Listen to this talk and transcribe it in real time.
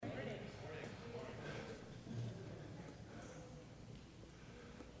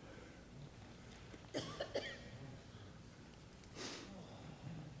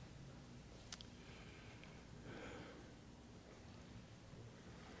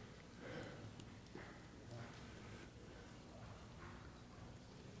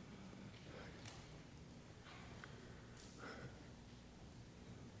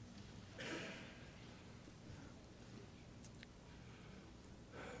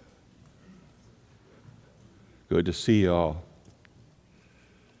Good to see you all.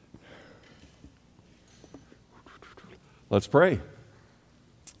 Let's pray.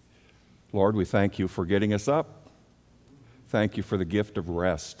 Lord, we thank you for getting us up. Thank you for the gift of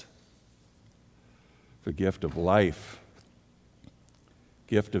rest, the gift of life,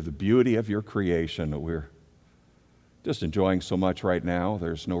 gift of the beauty of your creation that we're just enjoying so much right now.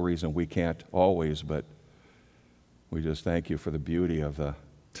 There's no reason we can't always, but we just thank you for the beauty of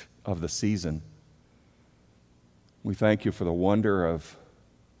the season. We thank you for the wonder of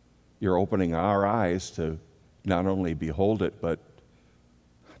your opening our eyes to not only behold it, but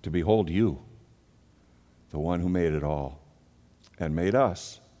to behold you, the one who made it all and made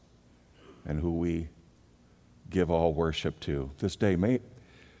us, and who we give all worship to. This day,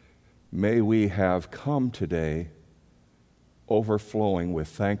 may we have come today overflowing with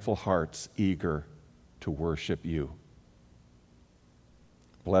thankful hearts, eager to worship you.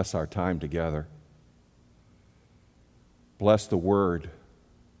 Bless our time together. Bless the word.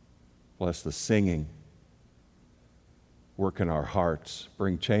 Bless the singing. Work in our hearts.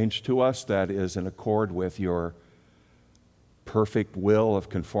 Bring change to us that is in accord with your perfect will of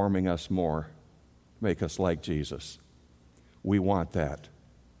conforming us more. Make us like Jesus. We want that.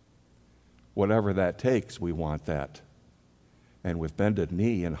 Whatever that takes, we want that. And with bended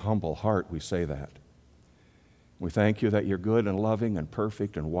knee and humble heart, we say that. We thank you that you're good and loving and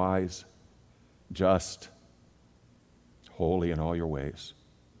perfect and wise, just, holy in all your ways.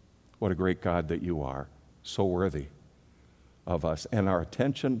 What a great God that you are, so worthy of us and our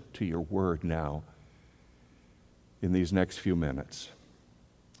attention to your word now in these next few minutes.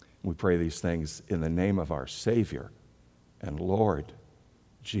 We pray these things in the name of our Savior and Lord,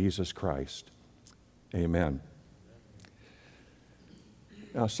 Jesus Christ. Amen.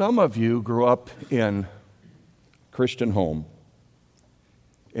 Now, some of you grew up in Christian home,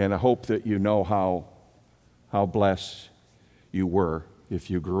 and I hope that you know how blessed you were if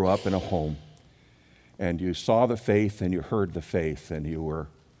you grew up in a home and you saw the faith and you heard the faith and you were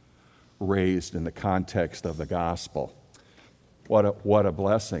raised in the context of the gospel. What a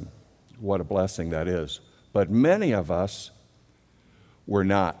blessing. What a blessing that is. But many of us were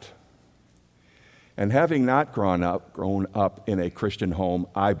not. And having not grown up in a Christian home,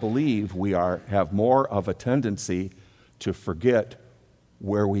 I believe we have more of a tendency to forget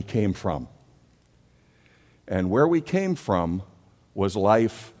where we came from. And where we came from was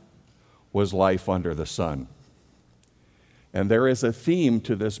life under the sun. And there is a theme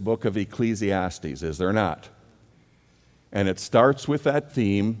to this book of Ecclesiastes, is there not? And it starts with that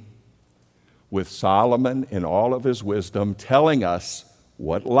theme, with Solomon in all of his wisdom telling us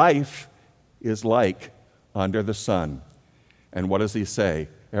what life is like under the sun. And what does he say?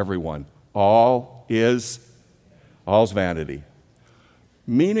 Everyone, all's vanity.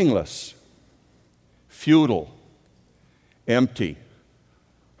 Meaningless, futile, empty.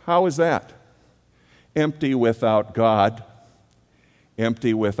 How is that? Empty without God,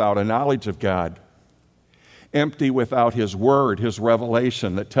 empty without a knowledge of God, empty without his word, his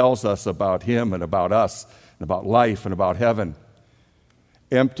revelation that tells us about him and about us and about life and about heaven.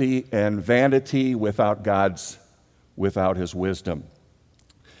 Empty and vanity without his wisdom.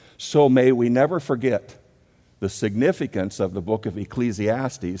 So may we never forget the significance of the book of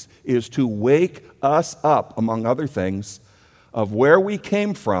Ecclesiastes is to wake us up, among other things, of where we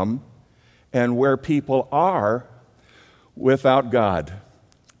came from and where people are without God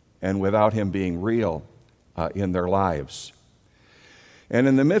and without him being real in their lives. And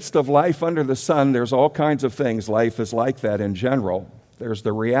in the midst of life under the sun, there's all kinds of things. Life is like that in general. There's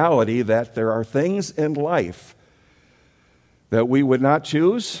the reality that there are things in life that we would not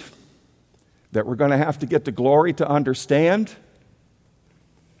choose, that we're going to have to get to glory to understand,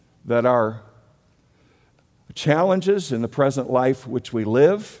 that are challenges in the present life which we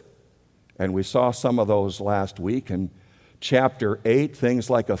live, and we saw some of those last week in chapter 8, things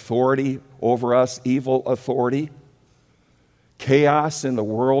like authority over us, evil authority, chaos in the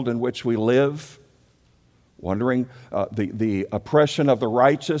world in which we live, wondering the oppression of the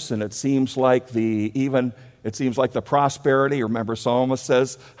righteous, and it seems like the prosperity. Remember, Psalmist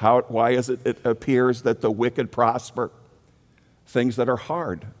says, why is it appears that the wicked prosper? Things that are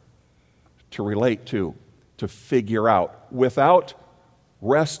hard to relate to figure out, without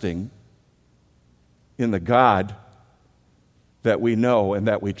resting in the God that we know and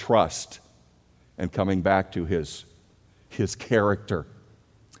that we trust, and coming back to his character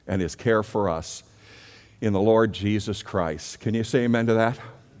and his care for us in the Lord Jesus Christ. Can you say amen to that?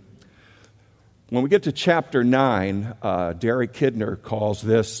 When we get to chapter 9, Derek Kidner calls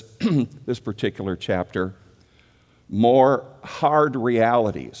this particular chapter, More Hard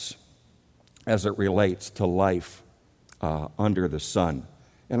Realities. as it relates to life under the sun.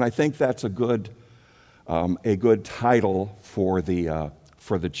 And I think that's a good title for the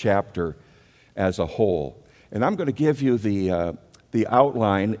chapter as a whole. And I'm going to give you the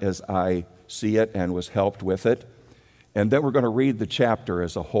outline as I see it and was helped with it. And then we're going to read the chapter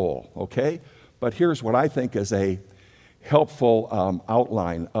as a whole, okay? But here's what I think is a helpful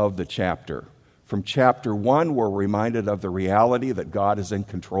outline of the chapter. From chapter 1, we're reminded of the reality that God is in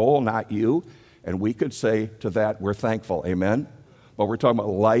control, not you. And we could say to that, we're thankful, amen? But we're talking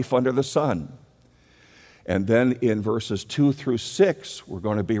about life under the sun. And then in verses 2 through 6, we're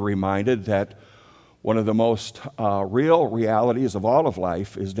going to be reminded that one of the most real realities of all of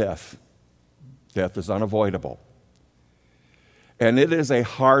life is death. Death is unavoidable. And it is a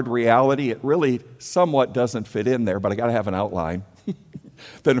hard reality. It really somewhat doesn't fit in there, but I got to have an outline.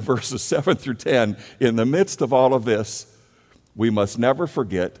 Then in verses 7 through 10, in the midst of all of this, we must never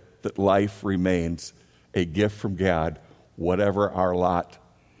forget that life remains a gift from God. Whatever our lot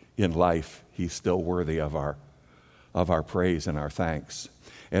in life, He's still worthy of our praise and our thanks.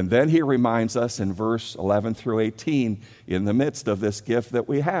 And then He reminds us in verse 11 through 18, in the midst of this gift that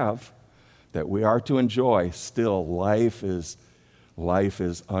we have, that we are to enjoy, still life is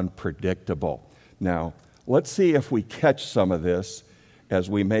unpredictable. Now, let's see if we catch some of this as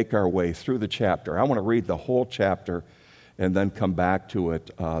we make our way through the chapter. I want to read the whole chapter and then come back to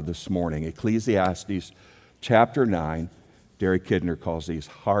it this morning. Ecclesiastes chapter 9, Derek Kidner calls these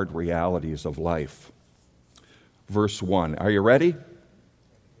hard realities of life. Verse 1. Are you ready?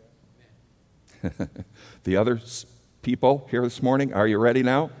 The other people here this morning, are you ready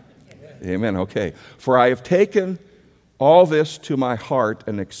now? Amen. Okay. For I have taken all this to my heart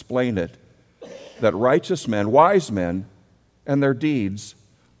and explain it, that righteous men, wise men, and their deeds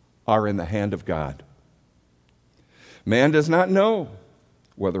are in the hand of God. Man does not know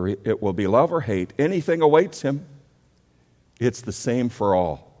whether it will be love or hate. Anything awaits him. It's the same for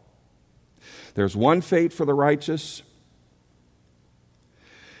all. There's one fate for the righteous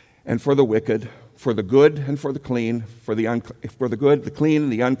and for the wicked, for the good and for the clean, for the good, the clean,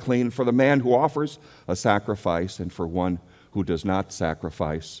 and the unclean, for the man who offers a sacrifice and for one who does not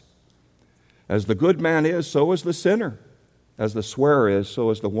sacrifice. As the good man is, so is the sinner. As the swearer is,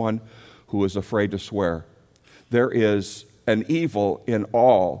 so is the one who is afraid to swear. There is an evil in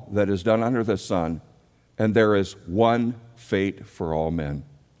all that is done under the sun, and there is one fate for all men.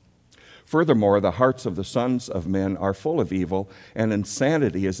 Furthermore, the hearts of the sons of men are full of evil, and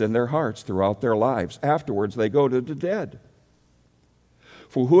insanity is in their hearts throughout their lives. Afterwards, they go to the dead.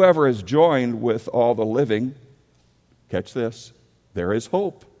 For whoever is joined with all the living, catch this, there is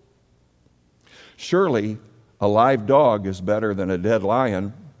hope. Surely, a live dog is better than a dead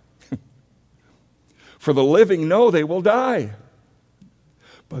lion. For the living know they will die,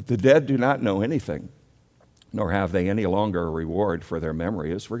 but the dead do not know anything, nor have they any longer a reward, for their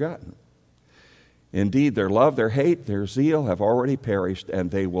memory is forgotten. Indeed, their love, their hate, their zeal have already perished, and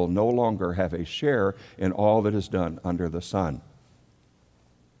they will no longer have a share in all that is done under the sun.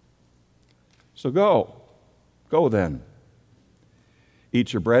 So go then.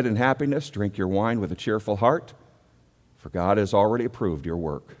 Eat your bread in happiness, drink your wine with a cheerful heart, for God has already approved your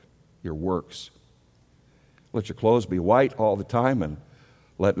works. Let your clothes be white all the time, and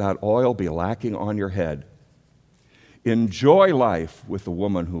let not oil be lacking on your head. Enjoy life with the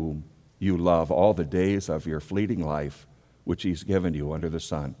woman whom you love all the days of your fleeting life, which He's given you under the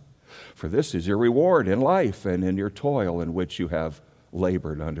sun. For this is your reward in life and in your toil in which you have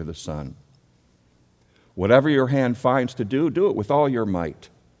labored under the sun. Whatever your hand finds to do, do it with all your might.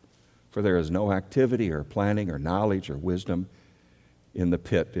 For there is no activity or planning or knowledge or wisdom in the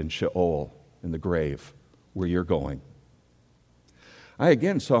pit, in Sheol, in the grave, where you're going. I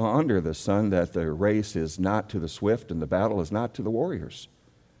again saw under the sun that the race is not to the swift and the battle is not to the warriors.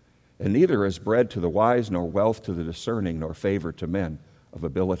 And neither is bread to the wise, nor wealth to the discerning, nor favor to men of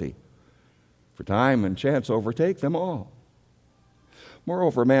ability. For time and chance overtake them all.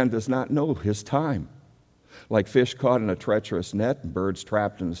 Moreover, man does not know his time. Like fish caught in a treacherous net and birds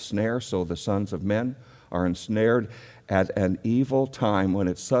trapped in a snare, so the sons of men are ensnared at an evil time when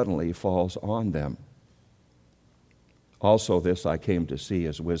it suddenly falls on them. Also this I came to see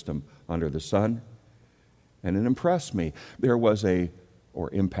as wisdom under the sun, and it impressed me. There was or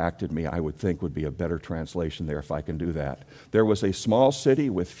impacted me, I would think would be a better translation there if I can do that. There was a small city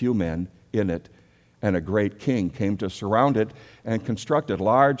with few men in it, and a great king came to surround it and constructed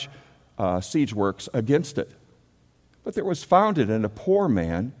large siege works against it. But there was found in it a poor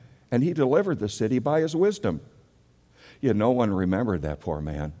man, and he delivered the city by his wisdom. Yet no one remembered that poor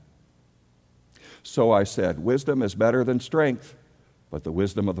man. So I said, wisdom is better than strength, But the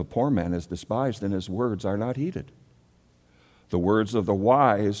wisdom of the poor man is despised, and his words are not heeded. The words of the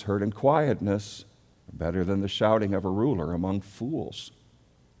wise heard in quietness are better than the shouting of a ruler among fools.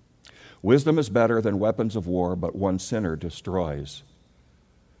 Wisdom is better than weapons of war, but one sinner destroys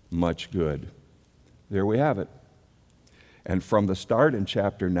much good. There we have it. And from the start in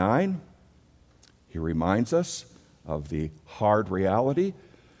chapter 9, he reminds us of the hard reality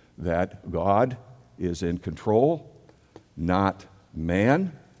that God is in control, not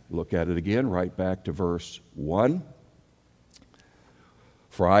man. Look at it again, right back to verse 1.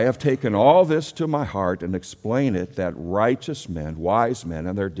 For I have taken all this to my heart and explain it, that righteous men, wise men,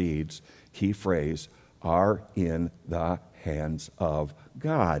 and their deeds, key phrase, are in the hands of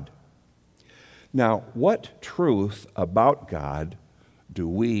God. Now, what truth about God do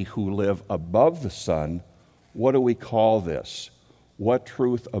we who live above the sun, what do we call this? What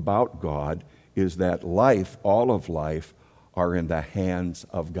truth about God is that life, all of life, are in the hands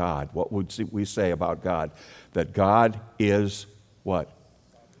of God? What would we say about God? That God is what?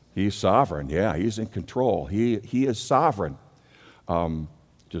 He's sovereign. Yeah, he's in control. He is sovereign.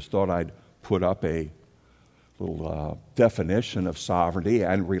 Just thought I'd put up a little definition of sovereignty,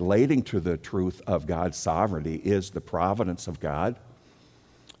 and relating to the truth of God's sovereignty is the providence of God.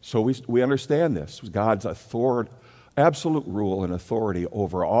 So we understand this. God's absolute rule and authority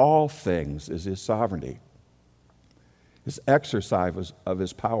over all things is his sovereignty. His exercise of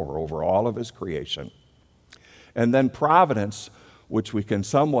his power over all of his creation. And then providence, which we can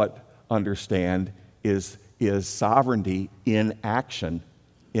somewhat understand, is sovereignty in action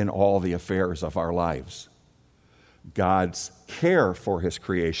in all the affairs of our lives. God's care for his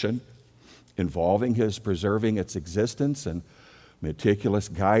creation, involving his preserving its existence and meticulous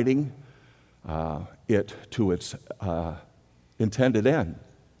guiding it to its intended end.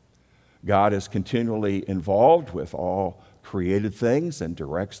 God is continually involved with all created things and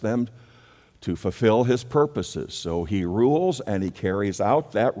directs them to fulfill his purposes. So he rules and he carries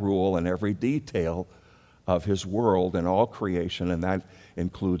out that rule in every detail of his world and all creation, and that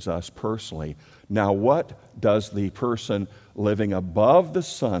includes us personally. Now, what does the person living above the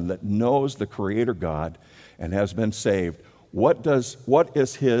sun that knows the Creator God and has been saved, what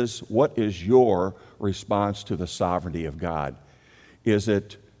is your response to the sovereignty of God? Is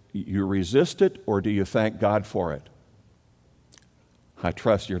it you resist it, or do you thank God for it? I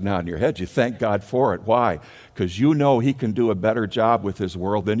trust you're nodding your head. You thank God for it. Why? Because you know he can do a better job with his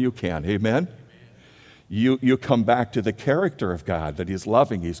world than you can. Amen? You come back to the character of God, that he's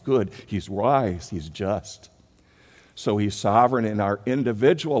loving, he's good, he's wise, he's just. So he's sovereign in our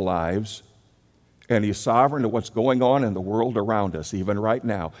individual lives, and he's sovereign to what's going on in the world around us, even right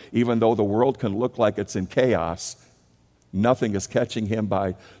now. Even though the world can look like it's in chaos, nothing is catching him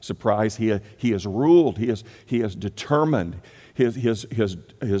by surprise. He has ruled, he has determined,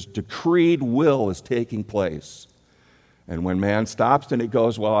 his decreed will is taking place. And when man stops and he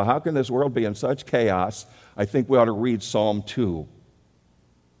goes, well, how can this world be in such chaos? I think we ought to read Psalm 2.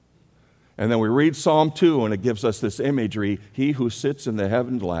 And then we read Psalm 2, and it gives us this imagery. He who sits in the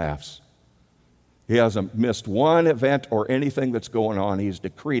heaven laughs. He hasn't missed one event or anything that's going on. He's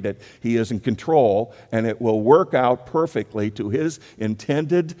decreed it. He is in control, and it will work out perfectly to his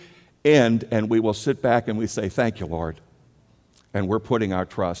intended end, and we will sit back and we say, thank you, Lord. And we're putting our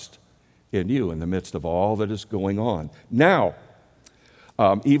trust in you in the midst of all that is going on. Now,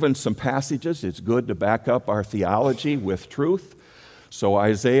 even some passages, it's good to back up our theology with truth. So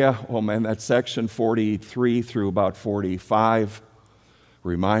Isaiah, that section 43 through about 45,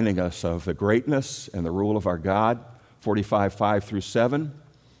 reminding us of the greatness and the rule of our God. 45, 5 through 7.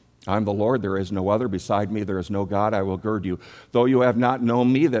 I'm the Lord, there is no other. Beside me there is no God, I will gird you. Though you have not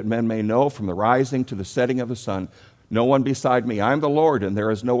known me, that men may know from the rising to the setting of the sun, no one beside me. I am the Lord, and there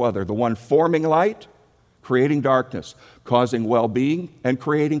is no other. The one forming light, creating darkness, causing well-being, and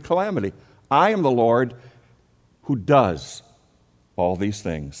creating calamity. I am the Lord who does all these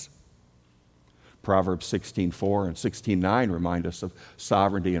things. Proverbs 16:4 and 16:9 remind us of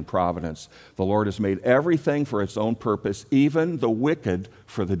sovereignty and providence. The Lord has made everything for its own purpose, even the wicked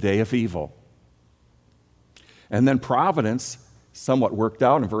for the day of evil. And then providence, somewhat worked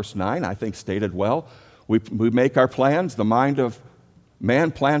out in verse 9, I think stated well. We make our plans. The mind of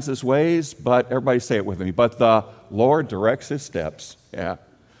man plans his ways, but everybody say it with me, but the Lord directs his steps. Yeah.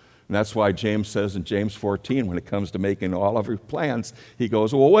 And that's why James says in James 14, when it comes to making all of your plans, he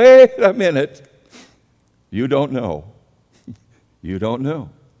goes, well, wait a minute. You don't know. You don't know.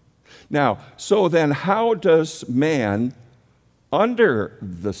 Now, so then how does man under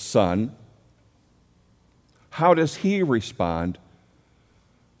the sun, how does he respond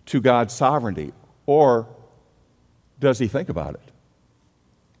to God's sovereignty? Or does he think about it?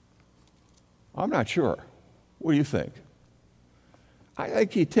 I'm not sure. What do you think? I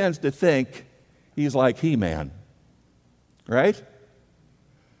think he tends to think he's like He-Man, right?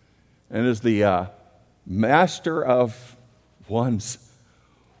 And is the master of one's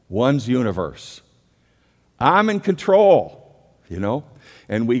universe. I'm in control, you know?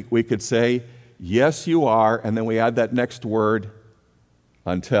 And we could say, yes, you are, and then we add that next word,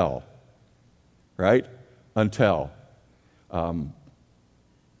 until, right? Until.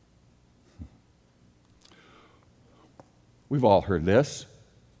 We've all heard this.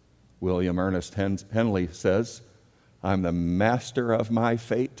 William Ernest Henley says, I'm the master of my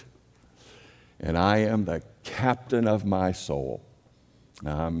fate, and I am the captain of my soul.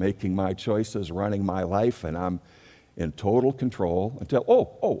 Now, I'm making my choices, running my life, and I'm in total control until,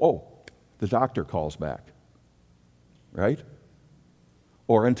 the doctor calls back, right?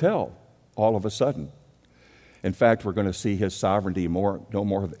 Or until, all of a sudden. In fact, we're going to see his sovereignty no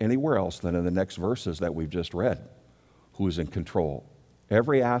more anywhere else than in the next verses that we've just read. Who's in control?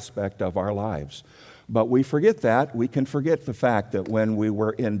 Every aspect of our lives. But we forget that. We can forget the fact that when we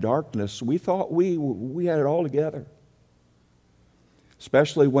were in darkness, we thought we had it all together.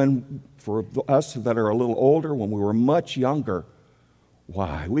 Especially when, for us that are a little older, when we were much younger,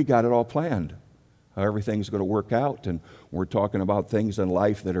 we got it all planned. How everything's going to work out. And we're talking about things in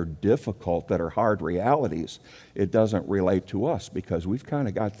life that are difficult, that are hard realities. It doesn't relate to us because we've kind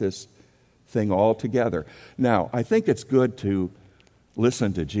of got this thing all together. Now, I think it's good to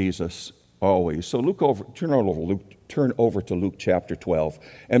listen to Jesus always. So turn over to Luke chapter 12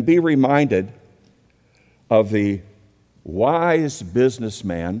 and be reminded of the wise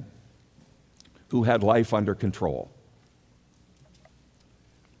businessman who had life under control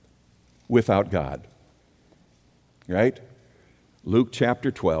without God. Right? Luke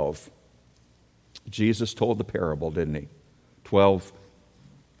chapter 12. Jesus told the parable, didn't he? 12,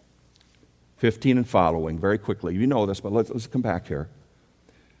 15 and following, very quickly. You know this, but let's come back here.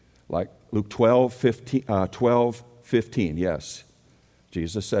 Like Luke 12, 15, yes.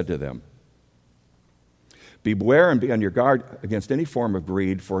 Jesus said to them, beware and be on your guard against any form of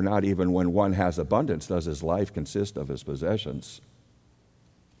greed, for not even when one has abundance does his life consist of his possessions.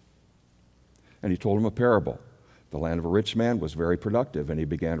 And he told him a parable. The land of a rich man was very productive, and he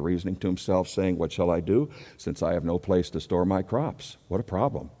began reasoning to himself, saying, what shall I do, since I have no place to store my crops? What a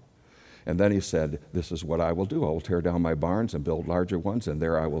problem. And then he said, this is what I will do. I will tear down my barns and build larger ones, and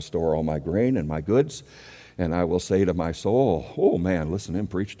there I will store all my grain and my goods. And I will say to my soul, oh man, listen to him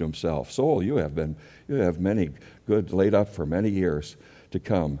preach to himself. Soul, you have many goods laid up for many years to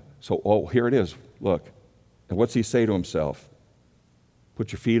come. So, here it is. Look. And what's he say to himself?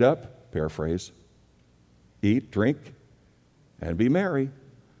 Put your feet up, paraphrase. Eat, drink, and be merry.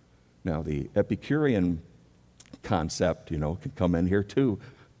 Now, the Epicurean concept, can come in here too.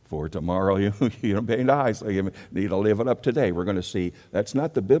 For tomorrow you may die, so you need to live it up today. We're going to see that's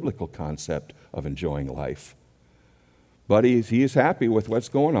not the biblical concept of enjoying life. But he's happy with what's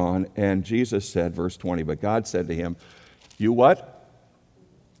going on, and Jesus said, verse 20, but God said to him, you what?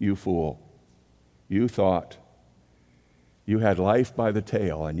 You fool. You thought you had life by the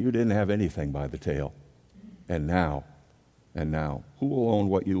tail, and you didn't have anything by the tail. And now, who will own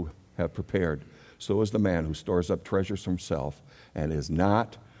what you have prepared? So is the man who stores up treasures for himself and is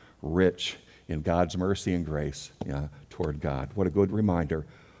not rich in God's mercy and grace toward God. What a good reminder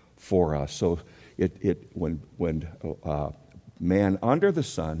for us. So when man under the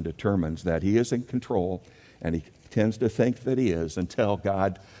sun determines that he is in control, and he tends to think that he is until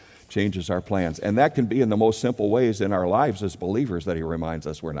God changes our plans. And that can be in the most simple ways in our lives as believers that he reminds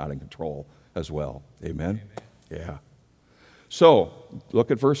us we're not in control as well. Amen? Yeah. So, look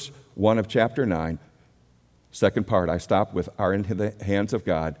at verse 1 of chapter 9. Second part, I stopped with, are in the hands of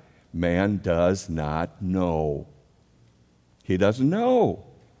God. Man does not know. He doesn't know.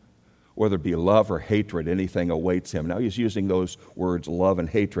 Whether it be love or hatred, anything awaits him. Now he's using those words, love and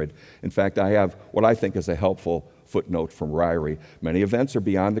hatred. In fact, I have what I think is a helpful footnote from Ryrie. Many events are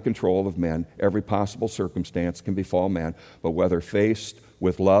beyond the control of men. Every possible circumstance can befall man, but whether faced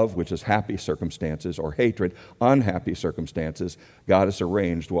with love, which is happy circumstances, or hatred, unhappy circumstances, God has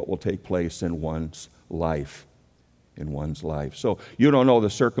arranged what will take place in one's life. So you don't know the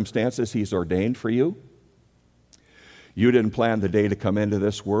circumstances he's ordained for you. You didn't plan the day to come into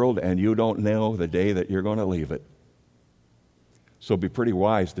this world, and you don't know the day that you're going to leave it. So be pretty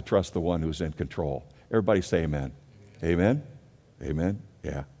wise to trust the one who's in control. Everybody say amen. Amen? Amen?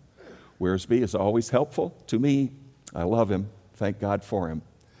 Yeah. Wearsby is always helpful to me. I love him. Thank God for him.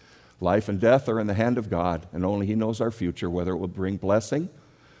 Life and death are in the hand of God, and only he knows our future, whether it will bring blessing,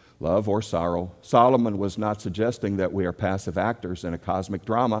 love or sorrow. Solomon was not suggesting that we are passive actors in a cosmic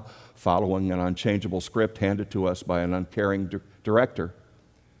drama following an unchangeable script handed to us by an uncaring director.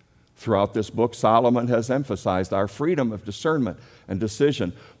 Throughout this book, Solomon has emphasized our freedom of discernment and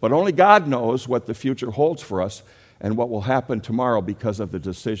decision, but only God knows what the future holds for us and what will happen tomorrow because of the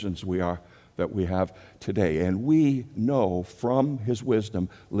decisions that we have today. And we know from his wisdom,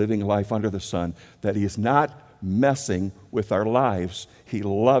 living life under the sun, that he is not messing with our lives. He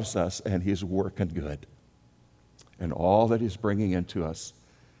loves us and he's working good. And all that he's bringing into us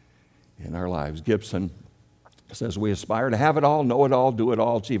in our lives. Gibson says, we aspire to have it all, know it all, do it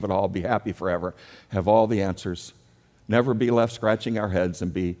all, achieve it all, be happy forever, have all the answers, never be left scratching our heads,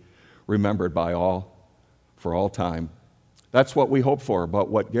 and be remembered by all for all time. That's what we hope for, but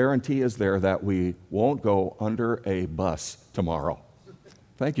what guarantee is there that we won't go under a bus tomorrow?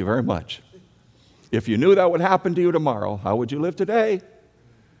 Thank you very much. If you knew that would happen to you tomorrow, how would you live today?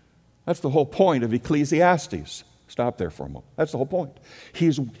 That's the whole point of Ecclesiastes. Stop there for a moment. That's the whole point.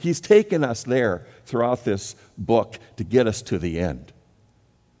 He's taken us there throughout this book to get us to the end.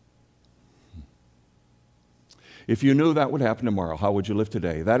 If you knew that would happen tomorrow, how would you live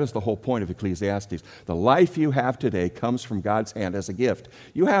today? That is the whole point of Ecclesiastes. The life you have today comes from God's hand as a gift.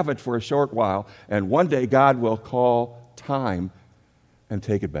 You have it for a short while, and one day God will call time and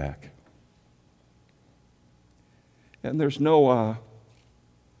take it back. And there's no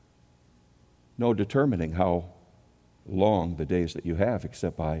determining how long the days that you have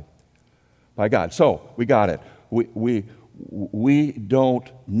except by God. So, we got it. We don't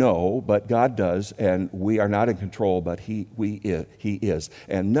know, but God does, and we are not in control, but He is.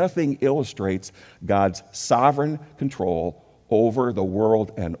 And nothing illustrates God's sovereign control over the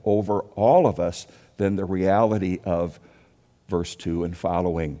world and over all of us than the reality of verse 2 and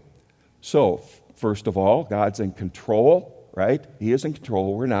following. So, first of all, God's in control, right? He is in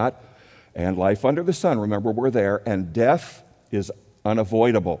control, we're not. And life under the sun, remember, we're there, and death is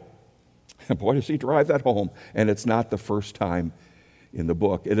unavoidable. Boy, does he drive that home. And it's not the first time in the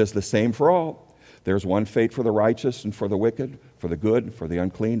book. It is the same for all. There's one fate for the righteous and for the wicked, for the good, for the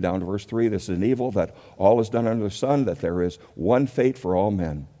unclean, down to verse 3. This is an evil, that all is done under the sun, that there is one fate for all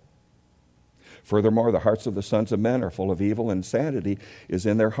men. Furthermore, the hearts of the sons of men are full of evil, and insanity is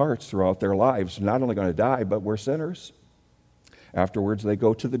in their hearts throughout their lives. They're not only going to die, but we're sinners. Afterwards, they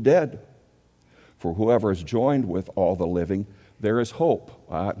go to the dead. For whoever is joined with all the living, there is hope.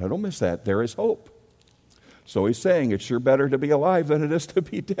 Now, don't miss that. There is hope. So he's saying it's sure better to be alive than it is to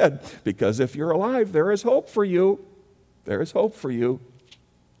be dead, because if you're alive, there is hope for you. There is hope for you.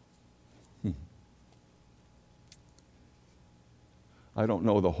 I don't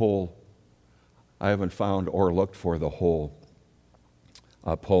know I haven't found or looked for the whole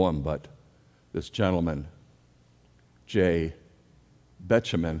poem, but this gentleman, J.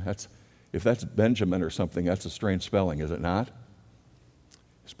 Betjeman, if that's Benjamin or something, that's a strange spelling, is it not?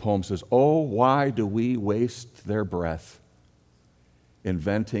 His poem says, "Oh, why do we waste their breath,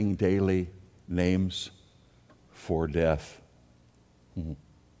 inventing daily names for death?"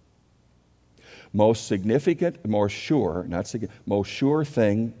 Most significant, most sure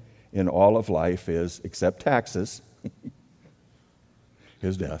thing in all of life is, except taxes,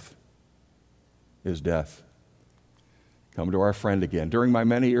 is death. Is death. Come to our friend again. During my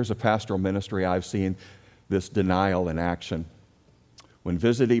many years of pastoral ministry, I've seen this denial in action. When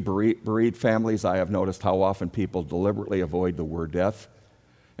visiting bereaved families, I have noticed how often people deliberately avoid the word death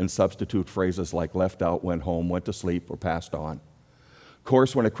and substitute phrases like left out, went home, went to sleep, or passed on. Of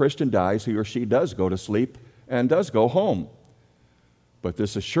course, when a Christian dies, he or she does go to sleep and does go home. But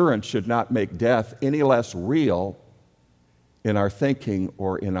this assurance should not make death any less real in our thinking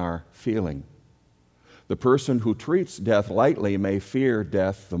or in our feeling. The person who treats death lightly may fear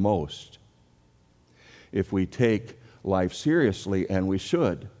death the most. If we take life seriously, and we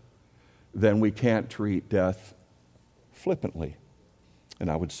should, then we can't treat death flippantly.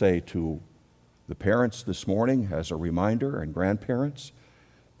 And I would say to the parents this morning, as a reminder, and grandparents,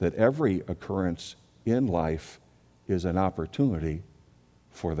 that every occurrence in life is an opportunity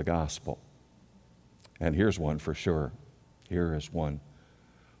for the gospel. And here's one for sure. Here is one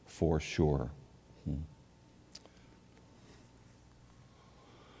for sure.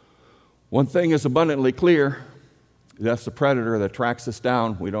 One thing is abundantly clear. Death's the predator that tracks us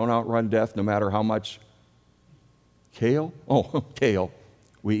down. We don't outrun death no matter how much kale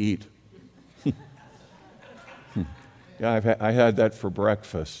we eat. Yeah, I had that for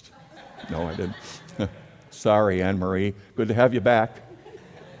breakfast. No, I didn't. Sorry, Anne-Marie. Good to have you back.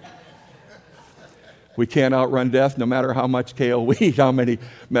 We can't outrun death no matter how much kale we eat, how many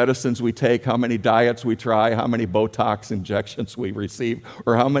medicines we take, how many diets we try, how many Botox injections we receive,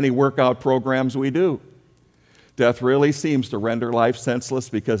 or how many workout programs we do. Death really seems to render life senseless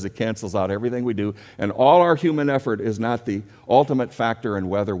because it cancels out everything we do, and all our human effort is not the ultimate factor in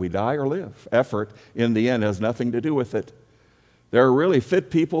whether we die or live. Effort, in the end, has nothing to do with it. There are really fit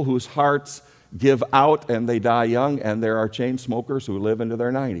people whose hearts give out and they die young, and there are chain smokers who live into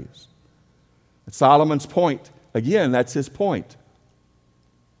their 90s. Solomon's point, again, that's his point.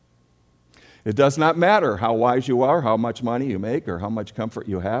 It does not matter how wise you are, how much money you make, or how much comfort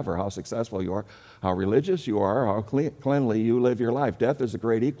you have, or how successful you are, how religious you are, how cleanly you live your life. Death is a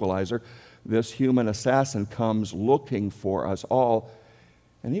great equalizer. This human assassin comes looking for us all,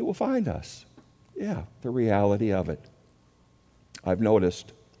 and he will find us. Yeah, the reality of it. I've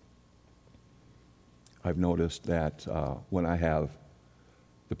noticed that when I have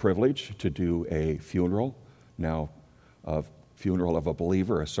the privilege to do a funeral, now a funeral of a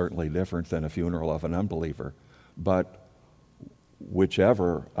believer is certainly different than a funeral of an unbeliever, but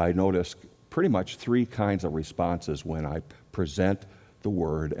whichever, I notice pretty much three kinds of responses when I present the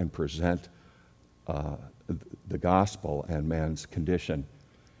word and present the gospel and man's condition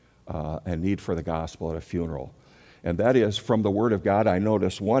and need for the gospel at a funeral. And that is, from the Word of God, I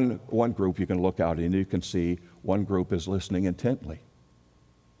notice one group you can look out and you can see one group is listening intently.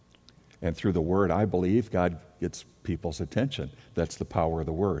 And through the Word, I believe God gets people's attention. That's the power of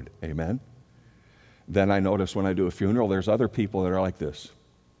the Word. Amen? Then I notice when I do a funeral, there's other people that are like this.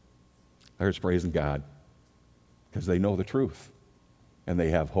 They're just praising God because they know the truth and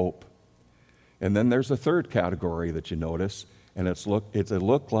they have hope. And then there's a third category that you notice, and it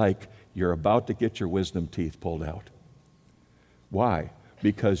look like you're about to get your wisdom teeth pulled out. Why?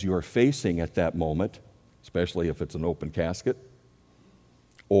 Because you're facing at that moment, especially if it's an open casket,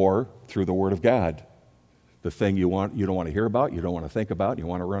 or through the Word of God, the thing you don't want to hear about, you don't want to think about, you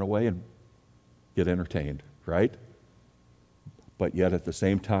want to run away and get entertained, right? But yet at the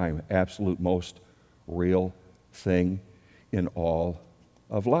same time, absolute most real thing in all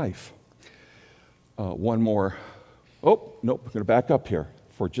of life. One more. Oh, nope, I'm going to back up here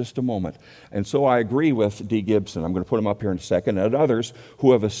for just a moment. And so I agree with D. Gibson. I'm going to put him up here in a second, and others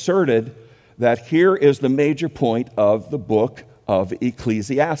who have asserted that here is the major point of the book of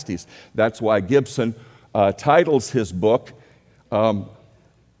Ecclesiastes. That's why Gibson titles his book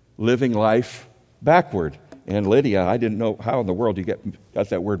Living Life Backward. And Lydia, I didn't know how in the world you got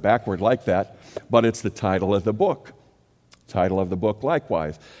that word backward like that, but it's the title of the book. Title of the book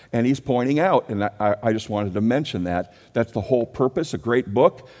likewise. And he's pointing out, and I just wanted to mention that's the whole purpose, a great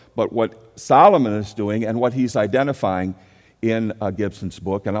book, but what Solomon is doing and what he's identifying in Gibson's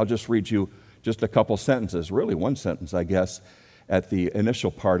book, and I'll just read you just a couple sentences, really one sentence, I guess, at the initial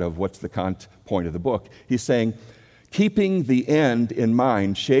part of what's the point of the book. He's saying, keeping the end in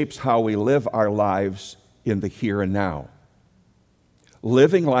mind shapes how we live our lives in the here and now.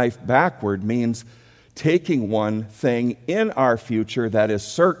 Living life backward means taking one thing in our future that is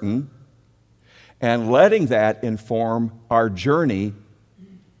certain and letting that inform our journey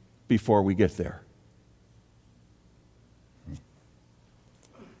before we get there.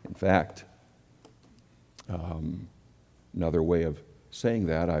 In fact, another way of saying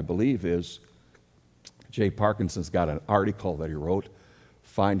that, I believe, is Jay Parkinson's got an article that he wrote,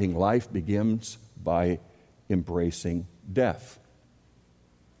 Finding Life Begins by Embracing Death.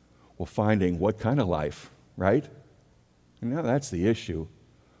 Well, finding what kind of life, right? And now that's the issue.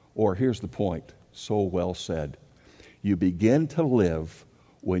 Or here's the point, so well said. You begin to live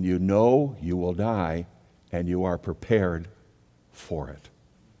when you know you will die and you are prepared for it.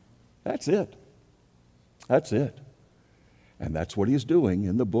 That's it. That's it. And that's what he's doing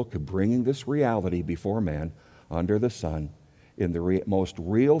in the book of bringing this reality before man under the sun. In the most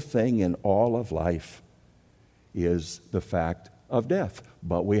real thing in all of life is the fact of death.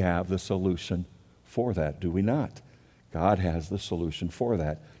 But we have the solution for that, do we not? God has the solution for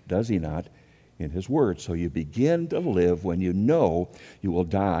that, does he not, in his word? So you begin to live when you know you will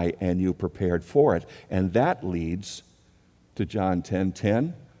die and you prepared for it. And that leads to John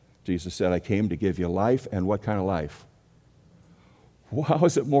 10:10. Jesus said, I came to give you life, and what kind of life? Well, how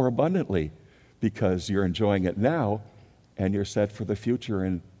is it more abundantly? Because you're enjoying it now, and you're set for the future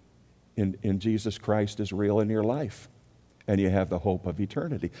in Jesus Christ is real in your life. And you have the hope of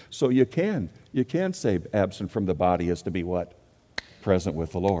eternity. So you can say absent from the body is to be what? Present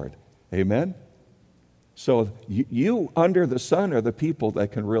with the Lord. Amen? So you under the sun are the people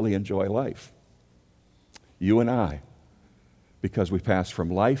that can really enjoy life. You and I. Because we pass from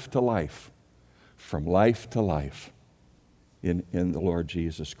life to life in the Lord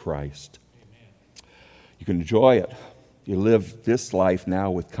Jesus Christ. You can enjoy it. You live this life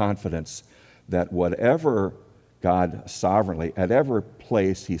now with confidence that whatever God sovereignly, at every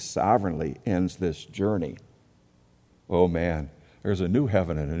place He sovereignly ends this journey, oh man, there's a new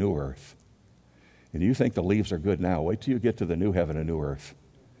heaven and a new earth. And you think the leaves are good now. Wait till you get to the new heaven and new earth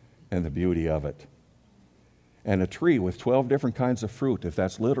and the beauty of it. And a tree with 12 different kinds of fruit, if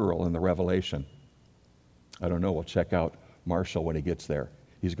that's literal in the Revelation. I don't know. We'll check out Marshall when he gets there.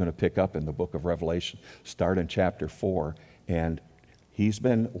 He's going to pick up in the book of Revelation, start in chapter 4, and he's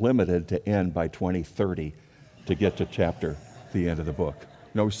been limited to end by 2030 to get to the end of the book.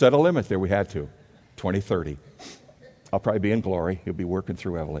 No, we set a limit there. We had to. 2030. I'll probably be in glory. He'll be working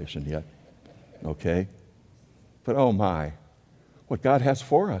through Revelation yet. Okay? But oh my, what God has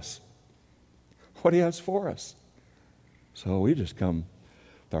for us. What He has for us. So we just come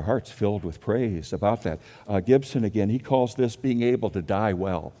with our hearts filled with praise about that. Gibson again, he calls this being able to die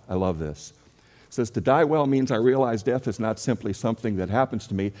well. I love this. It says, to die well means I realize death is not simply something that happens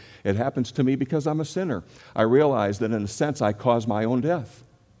to me. It happens to me because I'm a sinner. I realize that in a sense I cause my own death.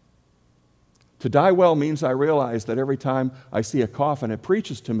 To die well means I realize that every time I see a coffin, it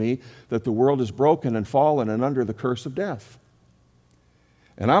preaches to me that the world is broken and fallen and under the curse of death.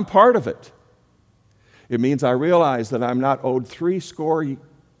 And I'm part of it. It means I realize that I'm not owed 70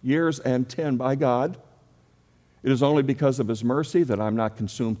 years and 10 by God. It is only because of His mercy that I'm not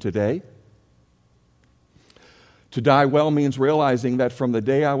consumed today. To die well means realizing that from the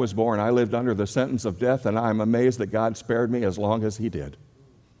day I was born, I lived under the sentence of death, and I'm amazed that God spared me as long as He did.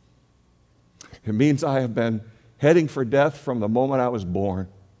 It means I have been heading for death from the moment I was born.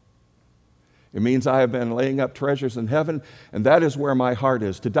 It means I have been laying up treasures in heaven, and that is where my heart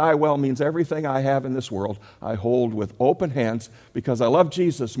is. To die well means everything I have in this world I hold with open hands because I love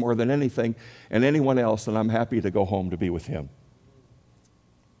Jesus more than anything and anyone else, and I'm happy to go home to be with Him.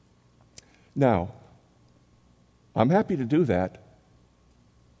 Now, I'm happy to do that,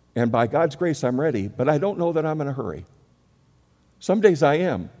 and by God's grace I'm ready, but I don't know that I'm in a hurry. Some days I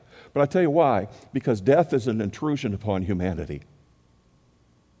am, but I'll tell you why. Because death is an intrusion upon humanity.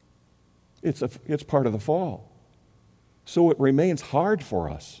 It's part of the fall. So it remains hard for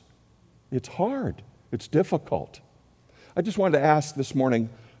us. It's hard. It's difficult. I just wanted to ask this morning,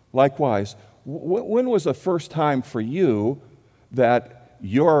 likewise, when was the first time for you that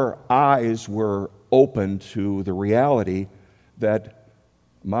your eyes were open to the reality that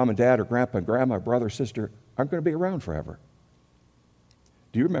mom and dad or grandpa and grandma, brother, sister aren't going to be around forever?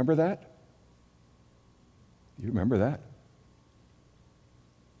 Do you remember that? Do you remember that?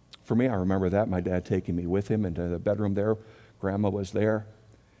 For me, I remember that, my dad taking me with him into the bedroom there. Grandma was there,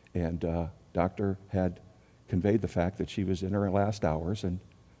 and doctor had conveyed the fact that she was in her last hours, and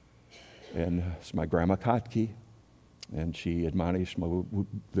it's my grandma Kotke, and she admonished me.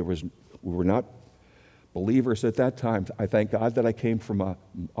 We were not believers at that time. I thank God that I came from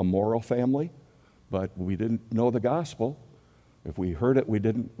a moral family, but we didn't know the gospel. If we heard it, we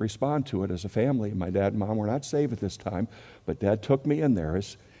didn't respond to it as a family. My dad and mom were not saved at this time, but Dad took me in there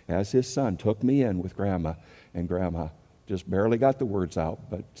as his son, took me in with Grandma, and Grandma just barely got the words out,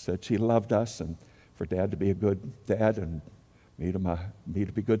 but said she loved us and for Dad to be a good dad and me to be a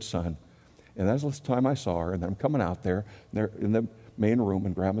good son. And that's the time I saw her, and then I'm coming out there, and they're in the main room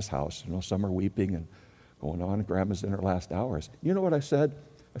in Grandma's house. You know, some are weeping and going on, and Grandma's in her last hours. You know what I said?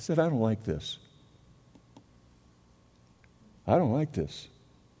 I said, I don't like this. I don't like this.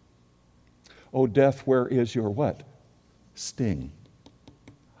 Oh, death, where is your what? Sting.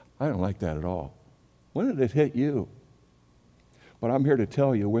 I don't like that at all. When did it hit you? But I'm here to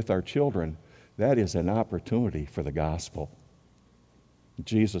tell you, with our children, that is an opportunity for the gospel.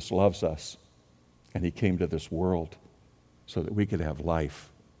 Jesus loves us, and He came to this world so that we could have life.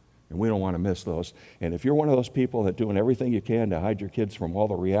 And we don't want to miss those. And if you're one of those people that doing everything you can to hide your kids from all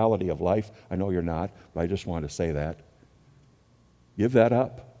the reality of life, I know you're not, but I just want to say that. Give that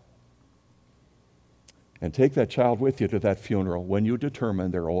up. And take that child with you to that funeral when you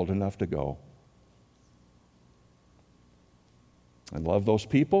determine they're old enough to go. And love those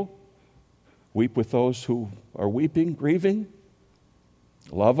people. Weep with those who are weeping, grieving.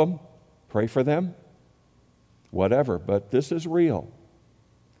 Love them. Pray for them. Whatever. But this is real.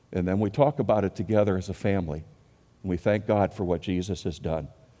 And then we talk about it together as a family. And we thank God for what Jesus has done.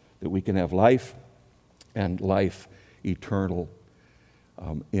 That we can have life and life eternal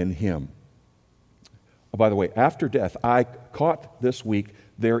in Him. Oh, by the way, after death, I caught this week,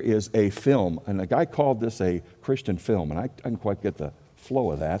 there is a film, and a guy called this a Christian film, and I didn't quite get the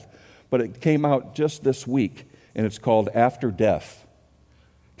flow of that, but it came out just this week, and it's called After Death.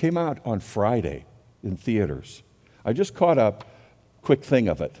 Came out on Friday in theaters. I just caught up quick thing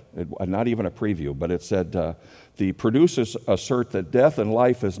of it, not even a preview, but it said, the producers assert that death and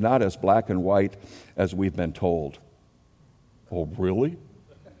life is not as black and white as we've been told. Oh, really?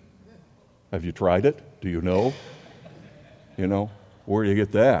 Have you tried it? Do you know? You know, where do you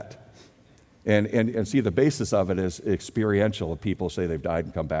get that? And see, the basis of it is experiential. People say they've died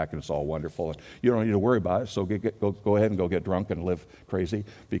and come back, and it's all wonderful. And you don't need to worry about it, so go ahead and go get drunk and live crazy,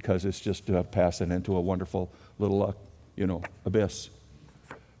 because it's just passing into a wonderful little, abyss.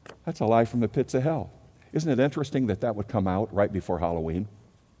 That's a lie from the pits of hell. Isn't it interesting that would come out right before Halloween?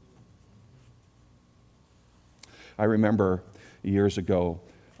 I remember years ago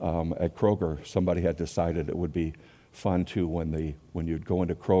at Kroger, somebody had decided it would be fun too when you'd go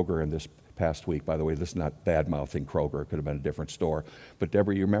into Kroger in this past week. By the way, this is not bad-mouthing Kroger. It could have been a different store. But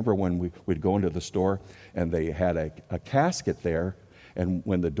Deborah, you remember when we'd go into the store and they had a casket there, and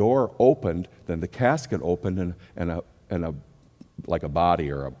when the door opened, then the casket opened and a like a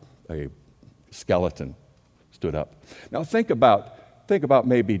body or a skeleton stood up. Now think about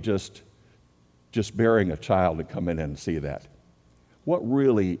maybe just burying a child and come in and see that. What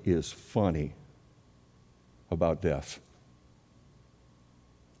really is funny about death?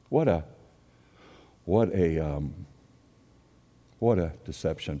 What a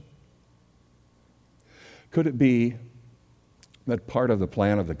deception. Could it be that part of the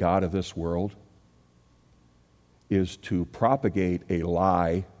plan of the God of this world is to propagate a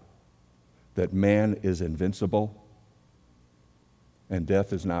lie that man is invincible and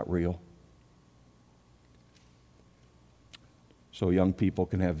death is not real? So young people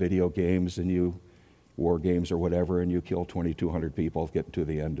can have video games and war games or whatever, and you kill 2,200 people, get to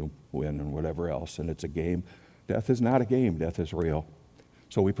the end and win and whatever else, and it's a game. Death is not a game. Death is real.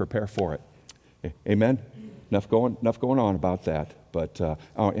 So we prepare for it. Amen? Enough going on about that. But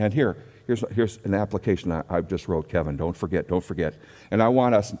and here's an application I just wrote, Kevin. Don't forget. And I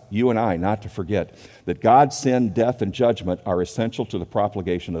want you and I, not to forget that God's sin, death, and judgment are essential to the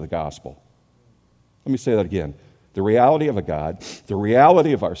propagation of the gospel. Let me say that again. The reality of a God, the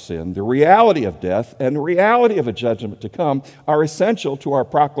reality of our sin, the reality of death, and the reality of a judgment to come are essential to our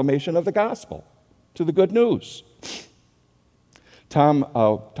proclamation of the gospel, to the good news.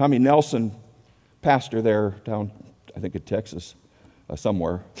 Tommy Nelson, pastor there down, I think in Texas,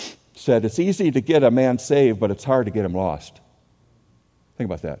 somewhere, said, it's easy to get a man saved, but it's hard to get him lost. Think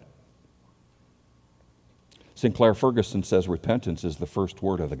about that. Sinclair Ferguson says repentance is the first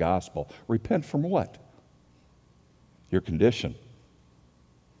word of the gospel. Repent from what? Your condition.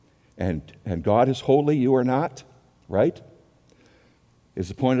 And God is holy, you are not, right? Is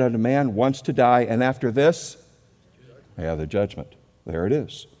appointed unto man once to die, and after this, the judgment. There it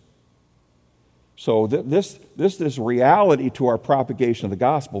is. So this is reality to our propagation of the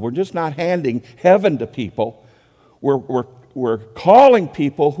gospel. We're just not handing heaven to people. We're calling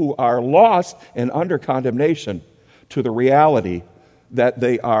people who are lost and under condemnation to the reality that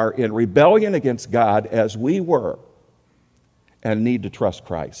they are in rebellion against God as we were, and need to trust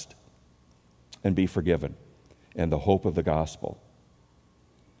Christ and be forgiven, and the hope of the gospel.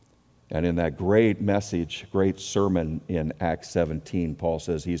 And in that great message, great sermon in Acts 17, Paul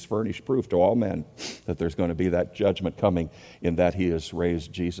says he's furnished proof to all men that there's going to be that judgment coming, in that he has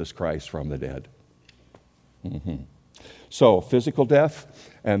raised Jesus Christ from the dead. Mm-hmm. So physical death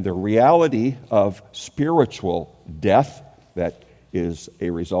and the reality of spiritual death that is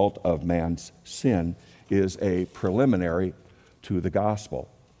a result of man's sin is a preliminary to the gospel.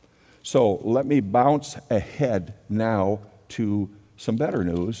 So let me bounce ahead now to some better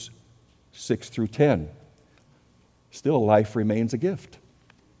news, 6 through 10. Still, life remains a gift.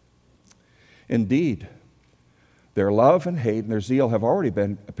 Indeed, their love and hate and their zeal have already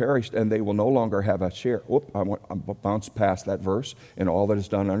been perished, and they will no longer have a share. I bounce past that verse, and all that is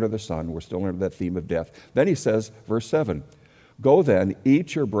done under the sun. We're still under that theme of death. Then he says, verse 7, go then,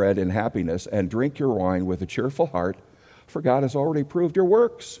 eat your bread in happiness, and drink your wine with a cheerful heart, for God has already proved your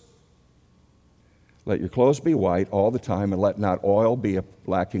works. Let your clothes be white all the time, and let not oil be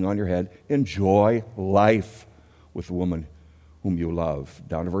lacking on your head. Enjoy life with the woman whom you love.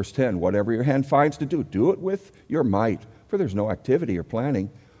 Down to verse 10, whatever your hand finds to do, do it with your might, for there's no activity or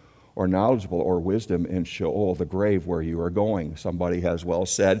planning or knowledgeable or wisdom in Sheol, the grave where you are going. Somebody has well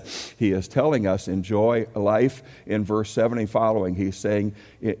said, he is telling us enjoy life in verse 7 and following. He's saying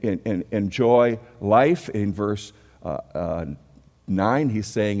enjoy life in verse 9, he's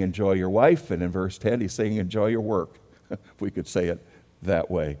saying enjoy your wife, and in verse 10 he's saying enjoy your work, if we could say it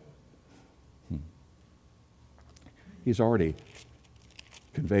that way. He's already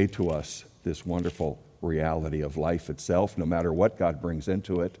conveyed to us this wonderful reality of life itself, no matter what God brings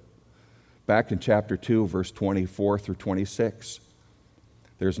into it. Back in chapter 2, verse 24 through 26,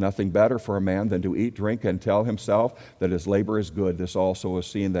 There's nothing better for a man than to eat, drink, and tell himself that his labor is good. This also is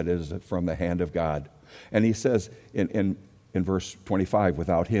seen that it is from the hand of God. And he says in verse 25,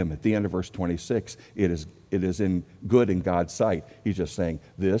 without him. At the end of verse 26, it is in good in God's sight. He's just saying,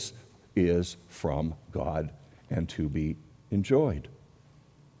 this is from God and to be enjoyed.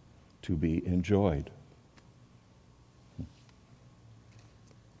 To be enjoyed.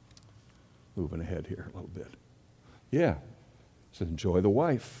 Moving ahead here a little bit. Yeah. So enjoy the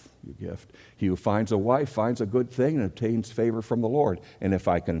wife, you gift. He who finds a wife finds a good thing and obtains favor from the Lord. And if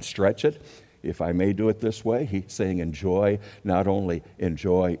I can stretch it, if I may do it this way, he's saying enjoy, not only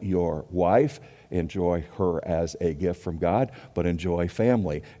enjoy your wife, enjoy her as a gift from God, but enjoy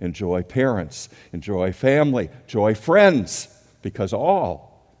family, enjoy parents, enjoy family, enjoy friends, because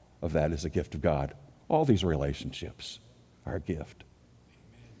all of that is a gift of God. All these relationships are a gift.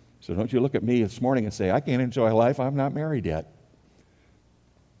 So don't you look at me this morning and say, I can't enjoy life, I'm not married yet.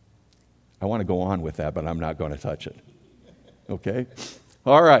 I want to go on with that, but I'm not going to touch it. Okay?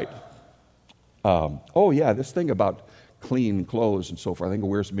 All right. This thing about clean clothes and so forth. I think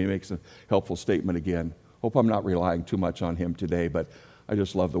Wiersbe makes a helpful statement again. Hope I'm not relying too much on him today, but I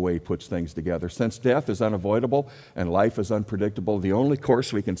just love the way he puts things together. Since death is unavoidable and life is unpredictable, the only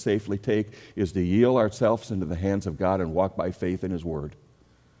course we can safely take is to yield ourselves into the hands of God and walk by faith in His Word.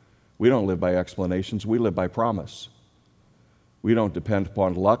 We don't live by explanations, we live by promise. We don't depend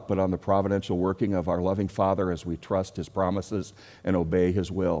upon luck, but on the providential working of our loving Father as we trust His promises and obey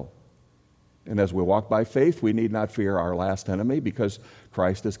His will. And as we walk by faith, we need not fear our last enemy because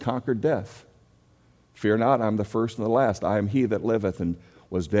Christ has conquered death. Fear not, I'm the first and the last. I am He that liveth and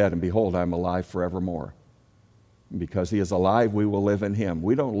was dead, and behold, I am alive forevermore. And because He is alive, we will live in Him.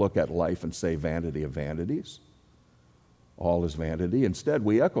 We don't look at life and say vanity of vanities. All is vanity. Instead,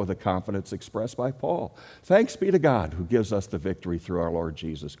 we echo the confidence expressed by Paul. Thanks be to God who gives us the victory through our Lord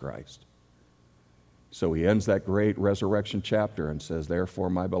Jesus Christ. So he ends that great resurrection chapter and says, therefore,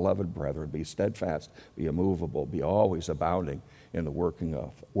 my beloved brethren, be steadfast, be immovable, be always abounding in the work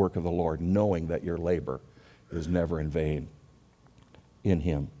of the Lord, knowing that your labor is never in vain in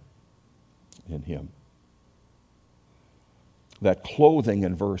Him. In Him. That clothing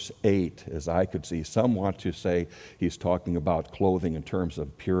in verse 8, as I could see, some want to say he's talking about clothing in terms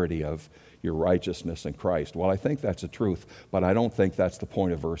of purity of your righteousness in Christ. Well, I think that's the truth, but I don't think that's the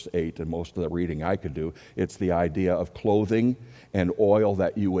point of verse 8 and most of the reading I could do. It's the idea of clothing and oil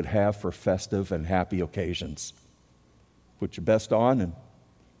that you would have for festive and happy occasions. Put your best on and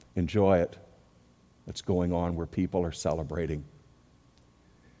enjoy it. That's going on where people are celebrating.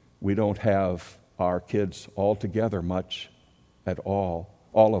 We don't have our kids all together much at all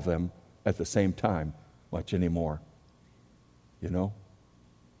of them at the same time much anymore. You know?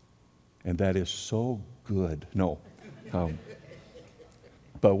 And that is so good. No.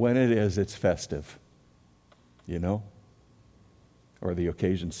 But when it is, it's festive. You know? Or the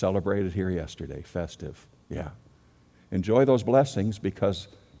occasion celebrated here yesterday. Festive. Yeah. Enjoy those blessings because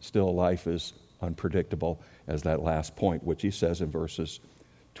still life is unpredictable, as that last point, which he says in verses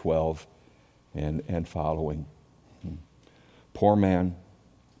 12 and following. Poor man.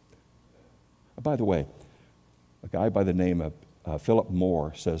 By the way, a guy by the name of Philip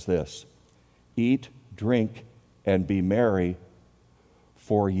Moore says this: eat, drink, and be merry,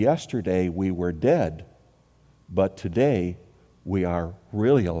 for yesterday we were dead, but today we are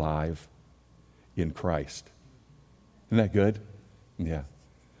really alive in Christ. Isn't that good? Yeah.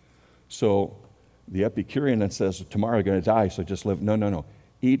 So the Epicurean then says, tomorrow you're going to die, so just live. No.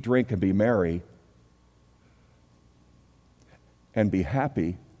 Eat, drink, and be merry, and be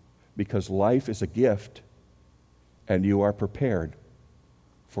happy, because life is a gift, and you are prepared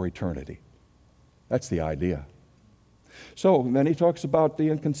for eternity. That's the idea. So then he talks about the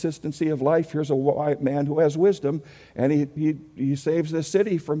inconsistency of life. Here's a white man who has wisdom, and he saves the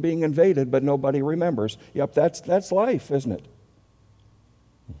city from being invaded, but nobody remembers. Yep, that's life, isn't it?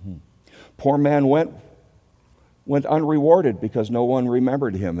 Mm-hmm. Poor man went unrewarded because no one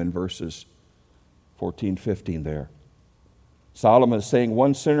remembered him in verses 14, 15 there. Solomon is saying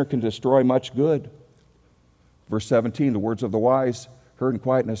one sinner can destroy much good. Verse 17, the words of the wise heard in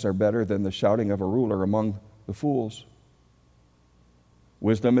quietness are better than the shouting of a ruler among the fools.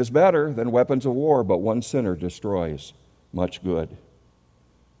 Wisdom is better than weapons of war, but one sinner destroys much good.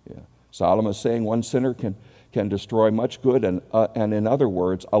 Yeah. Solomon is saying one sinner can destroy much good, and in other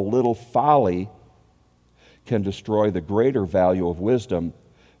words, a little folly can destroy the greater value of wisdom,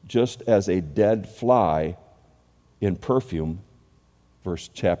 just as a dead fly in perfume,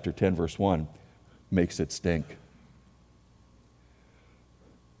 chapter 10, verse 1, makes it stink.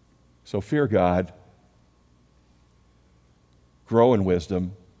 So fear God, grow in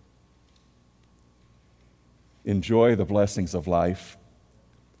wisdom, enjoy the blessings of life,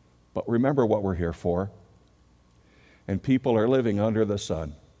 but remember what we're here for. And people are living under the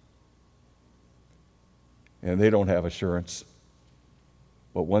sun, and they don't have assurance.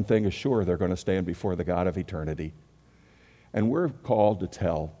 But one thing is sure, they're going to stand before the God of eternity. And we're called to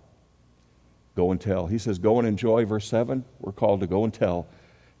tell. Go and tell. He says, go and enjoy, verse 7. We're called to go and tell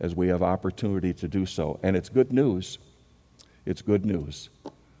as we have opportunity to do so. And it's good news. It's good news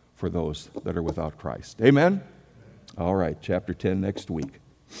for those that are without Christ. Amen? All right, chapter 10 next week.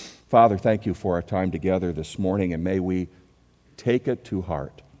 Father, thank you for our time together this morning, and may we take it to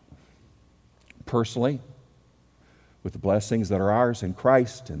heart. Personally, with the blessings that are ours in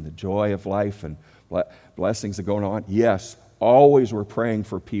Christ and the joy of life and blessings that go on. Yes, always we're praying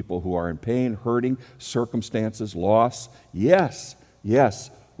for people who are in pain, hurting, circumstances, loss. Yes,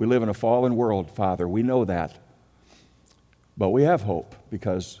 we live in a fallen world, Father. We know that. But we have hope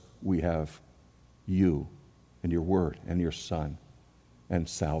because we have you and your word and your Son and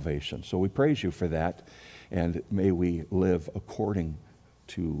salvation. So we praise you for that, and may we live according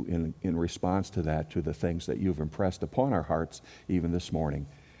to, in response to that, to the things that you've impressed upon our hearts even this morning.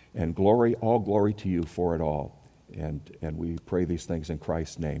 And glory, all glory to you for it all. And we pray these things in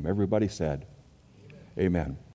Christ's name. Everybody said, Amen.